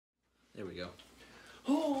There we go.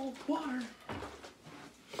 Oh, water.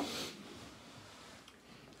 There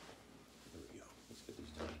we go. Let's get these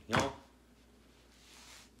done. Y'all.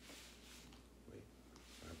 Wait.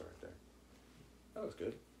 Right there. That looks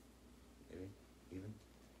good. Maybe. Even.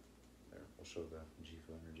 There. We'll show the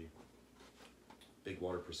GFUEL energy. Big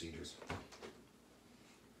water procedures.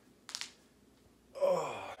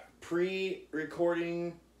 Oh,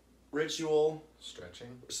 pre-recording ritual.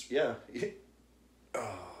 Stretching. Yeah.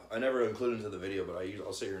 I never include into the video, but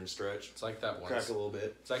I'll sit here and stretch. It's like that one. Crack a little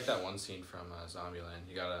bit. It's like that one scene from Zombieland.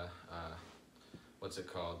 You gotta, what's it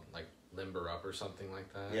called? Like limber up or something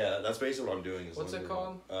like that. Yeah, that's basically what I'm doing. What's it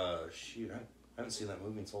called? Shoot, I haven't seen that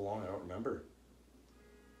movie in so long. I don't remember.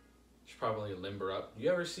 You should probably limber up.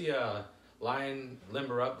 You ever see a lion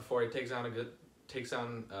limber up before he takes on a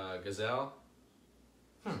gazelle?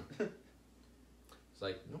 It's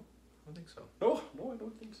like, nope, I don't think so. No, I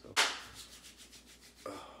don't think so.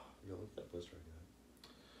 Yo, look at that blister I got.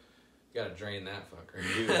 You gotta drain that fucker.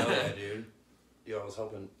 Dude, hell yeah, dude. Yo, I was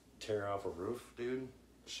helping tear off a roof, dude.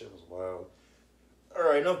 Shit was wild.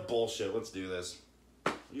 Alright, enough bullshit. Let's do this.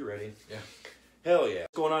 You ready? Yeah. Hell yeah.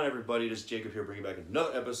 What's going on, everybody? This is Jacob here, bringing back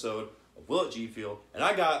another episode of Will at GFUEL. And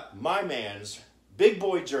I got my man's big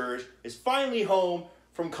boy Jersch is finally home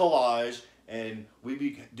from collage. And we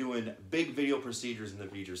be doing big video procedures in the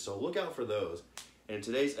future. So look out for those. And in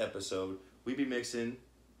today's episode, we be mixing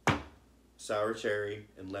sour cherry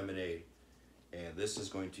and lemonade. And this is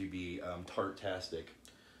going to be tart-tastic.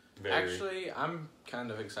 Actually, I'm kind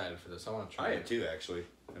of excited for this. I want to try I it. am too, actually.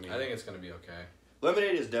 I mean, I think it's going to be okay.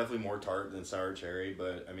 lemonade is definitely more tart than sour cherry,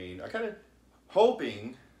 but I mean, I kind of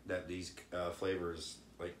hoping that these flavors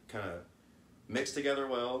like kind of mix together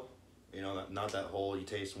well. You know, not that whole you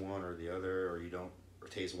taste one or the other, or you don't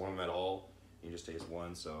taste one of them at all. You just taste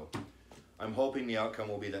one. So I'm hoping the outcome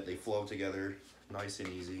will be that they flow together nice and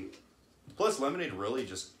easy. Plus, lemonade really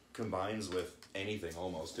just combines with anything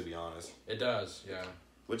almost, to be honest. It does, yeah.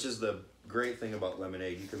 Which is the great thing about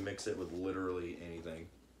lemonade. You can mix it with literally anything,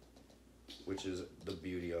 which is the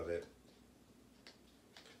beauty of it.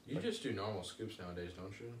 You just do normal scoops nowadays,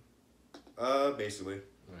 don't you? Basically.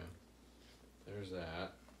 Yeah. There's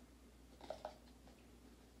that.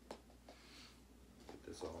 Get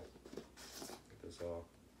this all.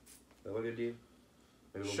 That look good, dude?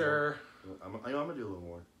 Sure. I know I'm gonna do a little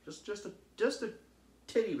more. Just a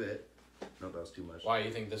titty bit. No, that was too much. Why,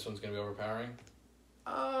 you think this one's gonna be overpowering?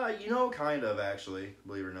 You know, kind of actually,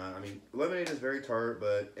 believe it or not. I mean, lemonade is very tart,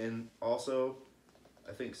 and also,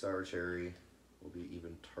 I think sour cherry will be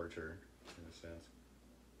even tartar in a sense.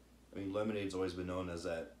 I mean, lemonade's always been known as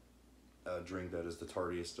that drink that is the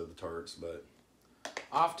tartiest of the tarts, but.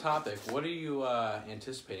 Off topic, what are you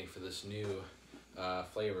anticipating for this new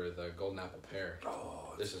flavor, the golden apple pear?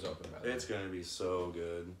 Oh, this is open, by the way. It's gonna be so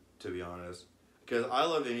good, to be honest, because I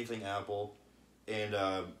love anything apple, and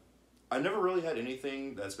I've never really had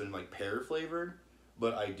anything that's been like pear flavored,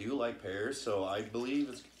 but I do like pears, so I believe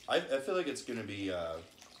it's. I feel like it's gonna be. I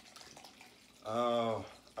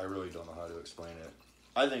really don't know how to explain it.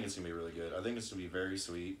 I think it's gonna be really good. I think it's gonna be very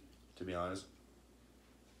sweet, to be honest.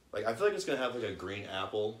 Like, I feel like it's gonna have like a green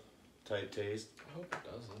apple type taste. I hope it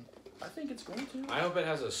doesn't. I think it's going to. I hope it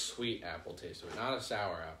has a sweet apple taste to it, not a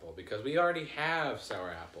sour apple, because we already have sour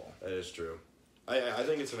apple. That is true. I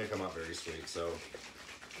think it's gonna come out very sweet, so.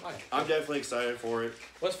 Why? I'm definitely excited for it.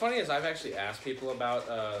 What's funny is I've actually asked people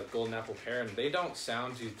about golden apple pear, and they don't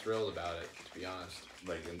sound too thrilled about it, to be honest.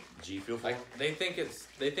 Like in GFUEL form? Like they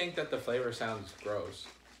think that the flavor sounds gross.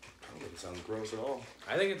 I don't think it sounds gross at all.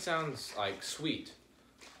 I think it sounds like sweet.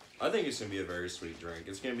 I think it's gonna be a very sweet drink.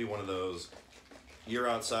 It's gonna be one of those, you're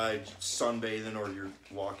outside sunbathing or you're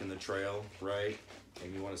walking the trail, right?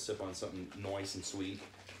 And you want to sip on something nice and sweet.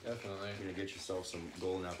 Definitely. You're gonna get yourself some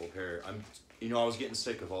golden apple pear. I was getting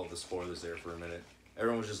sick of all the spoilers there for a minute.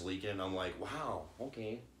 Everyone was just leaking, and I'm like, wow,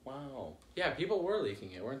 okay, wow. Yeah, people were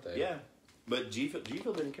leaking it, weren't they? Yeah, but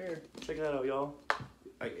GFUEL didn't care. Check that out, y'all.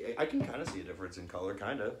 I can kind of see a difference in color,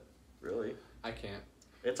 kind of, really. I can't.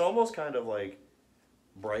 It's almost kind of like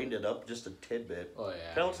brightened it up just a tidbit. Oh yeah.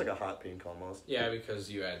 Kind of looks like a hot pink almost. Yeah,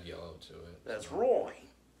 because you add yellow to it. That's so. Roy.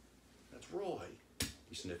 That's Roy.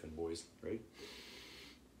 You sniffing, boys, right?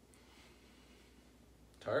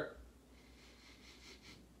 Tart?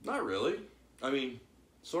 Not really. I mean,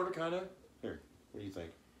 sort of, kind of. Here, what do you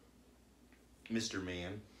think? Mr.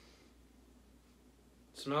 Man.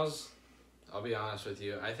 Smells, I'll be honest with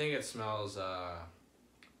you, I think it smells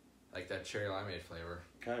like that cherry limeade flavor.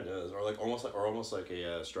 Kind of does, or almost like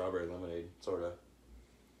a strawberry lemonade, sort of,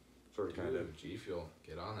 kind of. GFUEL,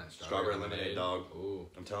 get on that strawberry lemonade, dog. Ooh,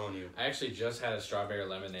 I'm telling you. I actually just had a strawberry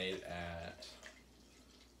lemonade at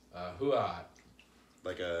Huat.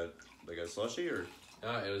 Like a slushie or?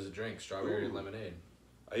 No, it was a drink, strawberry lemonade.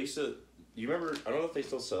 I used to. You remember? I don't know if they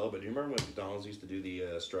still sell it, but do you remember when McDonald's used to do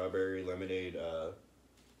the strawberry lemonade?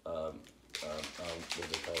 What do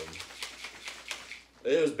they call them?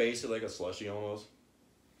 It was basically like a slushie almost.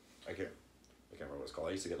 I can't remember what it's called.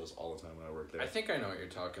 I used to get those all the time when I worked there. I think I know what you're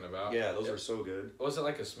talking about. Yeah, those were so good. Was it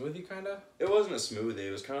like a smoothie kind of? It wasn't a smoothie.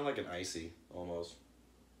 It was kind of like an icy almost.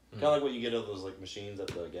 Kind of like what you get at those like machines at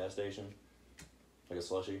the gas station, like a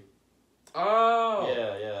slushie. Oh.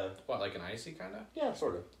 Yeah. What, like an icy kind of? Yeah,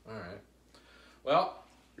 sort of. All right. Well,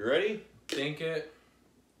 you ready? Think it.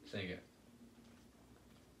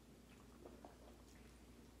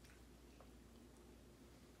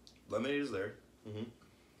 Lemonade is there.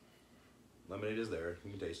 Lemonade is there.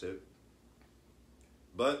 You can taste it.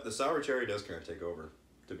 But the sour cherry does kind of take over,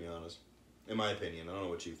 to be honest. In my opinion. I don't know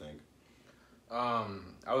what you think. I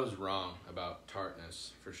was wrong about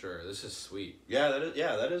tartness, for sure. This is sweet. Yeah,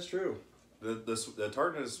 that is true. The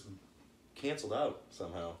tartness canceled out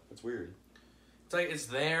somehow. It's weird. It's like it's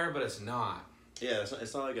there, but it's not. Yeah,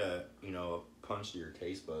 it's not like a punch to your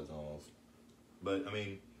taste buds almost. But I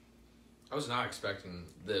mean, I was not expecting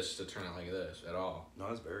this to turn out like this at all. No,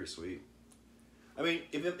 it's very sweet. I mean,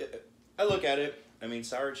 if I look at it, I mean,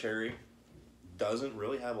 sour cherry doesn't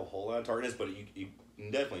really have a whole lot of tartness, but you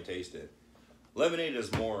can definitely taste it. Lemonade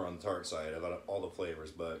is more on the tart side of all the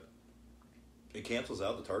flavors, but it cancels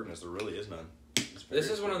out the tartness. There really is none. This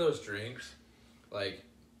is one of those drinks, like,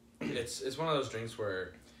 it's one of those drinks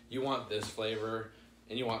where you want this flavor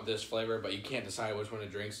and you want this flavor, but you can't decide which one to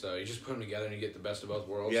drink, so you just put them together and you get the best of both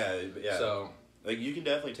worlds. Yeah. So, like, you can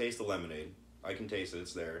definitely taste the lemonade. I can taste it.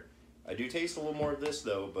 It's there. I do taste a little more of this,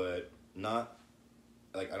 though, but not,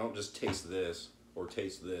 like, I don't just taste this or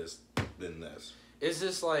taste this than this. Is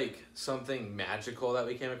this, like, something magical that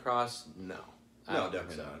we came across? No. No,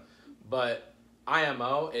 definitely not. But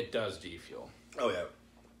IMO, it does G Fuel. Oh, yeah.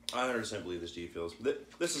 I 100% believe this G Fuels.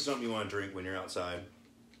 This is something you want to drink when you're outside.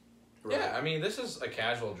 Right? Yeah, I mean, this is a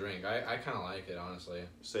casual drink. I kind of like it, honestly.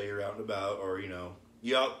 Say you're out and about, or,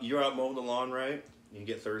 you're out mowing the lawn, right? And you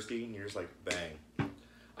get thirsty, and you're just like, bang.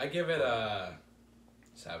 I give it a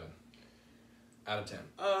 7 out of 10.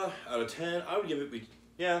 Out of 10, I would give it,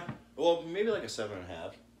 well, maybe like a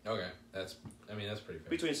 7.5. Okay, that's pretty fair.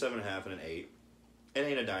 Between 7.5 and an 8. It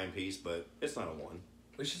ain't a dime piece, but it's not a 1.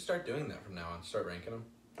 We should start doing that from now on. Start ranking them.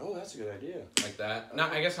 Oh, that's a good idea. Like that.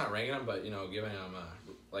 I guess not ranking them, but giving them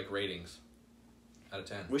like ratings out of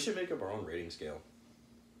 10. We should make up our own rating scale.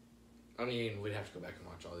 I mean, we'd have to go back and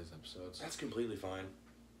watch all these episodes. That's completely fine.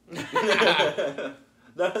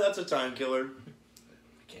 That's a time killer.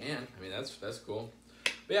 We can. I mean, that's cool.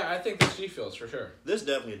 But yeah, I think this G Fuels for sure. This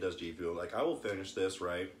definitely does G Fuel. Like, I will finish this,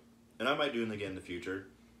 right? And I might do it again in the future.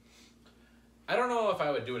 I don't know if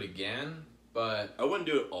I would do it again, but I wouldn't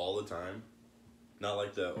do it all the time. Not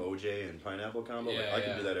like the OJ and pineapple combo. Yeah, I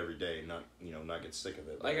can do that every day, not get sick of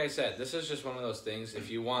it. Like I said, this is just one of those things.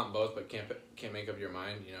 If you want both but can't make up your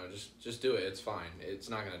mind, just do it. It's fine. It's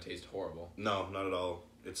not gonna taste horrible. No, not at all.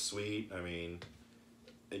 It's sweet. I mean,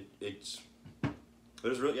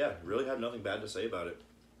 really have nothing bad to say about it.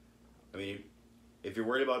 I mean, if you're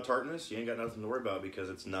worried about tartness, you ain't got nothing to worry about because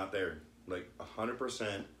it's not there. Like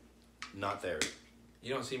 100% not there.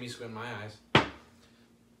 You don't see me squint my eyes.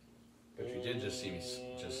 But you did just see me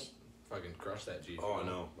just fucking crush that G. Oh, I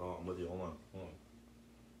know. Oh, I'm with you. Hold on.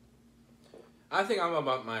 I think I'm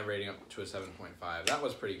about my rating up to a 7.5. That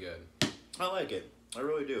was pretty good. I like it. I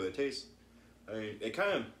really do. It tastes... I mean, it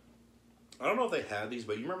kind of... I don't know if they had these,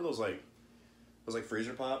 but you remember those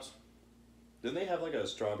freezer pops? Didn't they have like a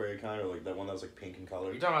strawberry kind or like that one that was like pink in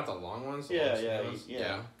color? You talking about the long ones? Yeah.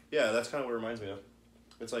 Yeah, that's kind of what it reminds me of.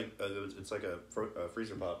 It's like a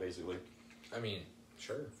freezer pop, basically. I mean...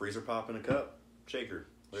 Sure. Freezer pop in a cup. Shaker.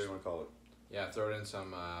 Whatever you want to call it. Yeah, throw it in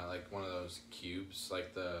some, like one of those cubes,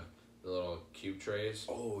 like the little cube trays.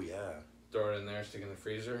 Oh, yeah. Throw it in there, stick it in the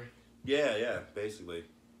freezer. Yeah, basically.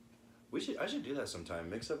 I should do that sometime.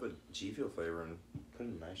 Mix up a G Fuel flavor and put it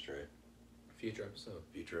in an ice tray. Future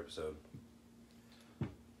episode.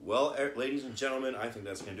 Well, ladies and gentlemen, I think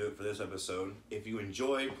that's going to do it for this episode. If you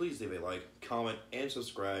enjoyed, please leave a like, comment, and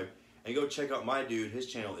subscribe. And go check out my dude. His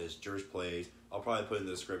channel is Jersch Plays. I'll probably put it in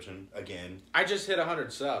the description again. I just hit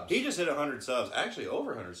 100 subs. He just hit 100 subs. Actually,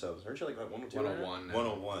 over 100 subs. Aren't you like 102? 101 now.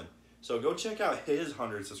 101. So go check out his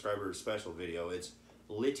 100 subscriber special video. It's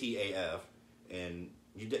Litty AF. And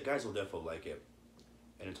you guys will definitely like it.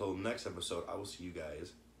 And until the next episode, I will see you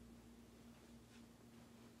guys.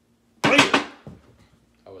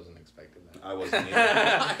 I wasn't expecting that. I wasn't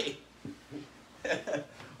either.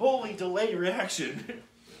 Holy delay reaction.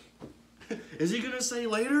 Is he gonna say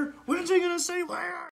later? When is he gonna say later?